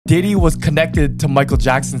Diddy was connected to Michael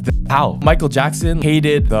Jackson's how? Michael Jackson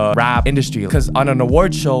hated the rap industry because on an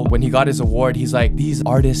award show, when he got his award, he's like, these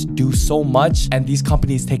artists do so much and these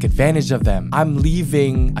companies take advantage of them. I'm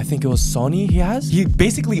leaving, I think it was Sony he has? He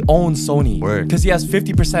basically owns Sony. Word. Because he has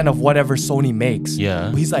 50% of whatever Sony makes.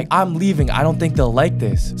 Yeah. He's like, I'm leaving. I don't think they'll like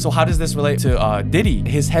this. So how does this relate to Diddy?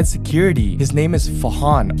 His head security, his name is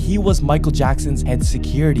Fahan. He was Michael Jackson's head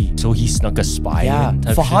security. So he snuck a spy in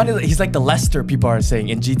type Fahan shit? he's like the Lester, people are saying,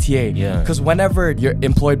 in GTA. Yeah. Because whenever you're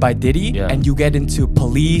employed by Diddy and you get into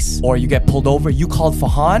police or you get pulled over, you call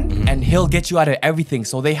Fahan and he'll get you out of everything.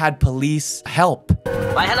 So they had police help.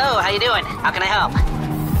 Why, hello, how you doing? How can I help?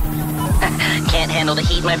 Can't handle the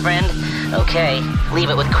heat, my friend? Okay, leave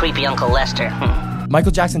it with creepy Uncle Lester.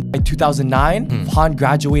 Michael Jackson in 2009, Fahan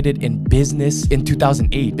graduated in business in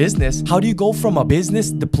 2008. Business? How do you go from a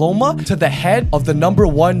business diploma to the head of the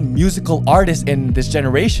 #1 musical artist in this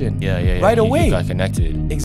generation? Yeah. Right away. He got connected.